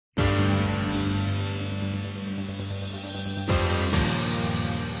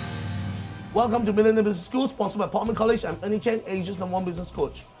Welcome to Millionaire Business School, sponsored by Portman College. I'm Ernie Chen, Asia's #1 business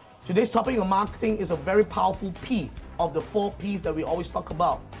coach. Today's topic on marketing is a very powerful P of the 4 Ps that we always talk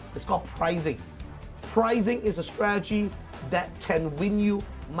about. It's called pricing. Pricing is a strategy that can win you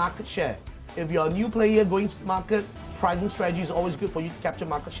market share. If you're a new player going to the market, pricing strategy is always good for you to capture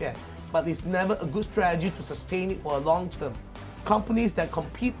market share, but it's never a good strategy to sustain it for a long term. Companies that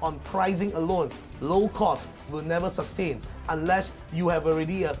compete on pricing alone, low cost, will never sustain unless you have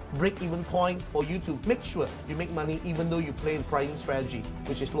already a break-even point for you to make sure you make money even though you play the pricing strategy,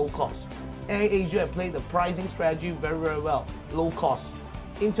 which is low cost. AirAsia have played the pricing strategy very, very well, low cost.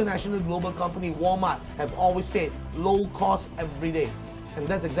 International global company Walmart have always said low cost every day. And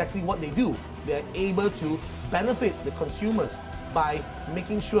that's exactly what they do. They're able to benefit the consumers by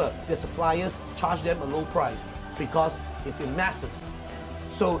making sure their suppliers charge them a low price because it's in masses.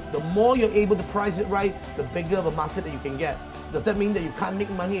 So the more you're able to price it right, the bigger of a market that you can get. Does that mean that you can't make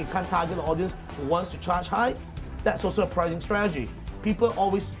money, you can't target the audience who wants to charge high? That's also a pricing strategy. People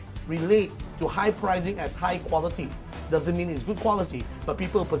always relate to high pricing as high quality. Doesn't mean it's good quality, but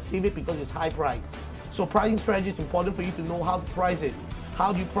people perceive it because it's high price. So pricing strategy is important for you to know how to price it.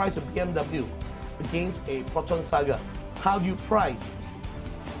 How do you price a BMW against a Proton Saga? How do you price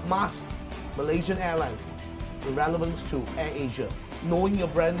MAS Malaysian Airlines in relevance to AirAsia? Knowing your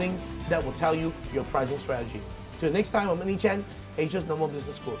branding, that will tell you your pricing strategy. Till next time, I'm Ernie Chen, Asia's #1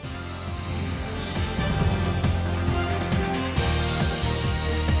 business coach.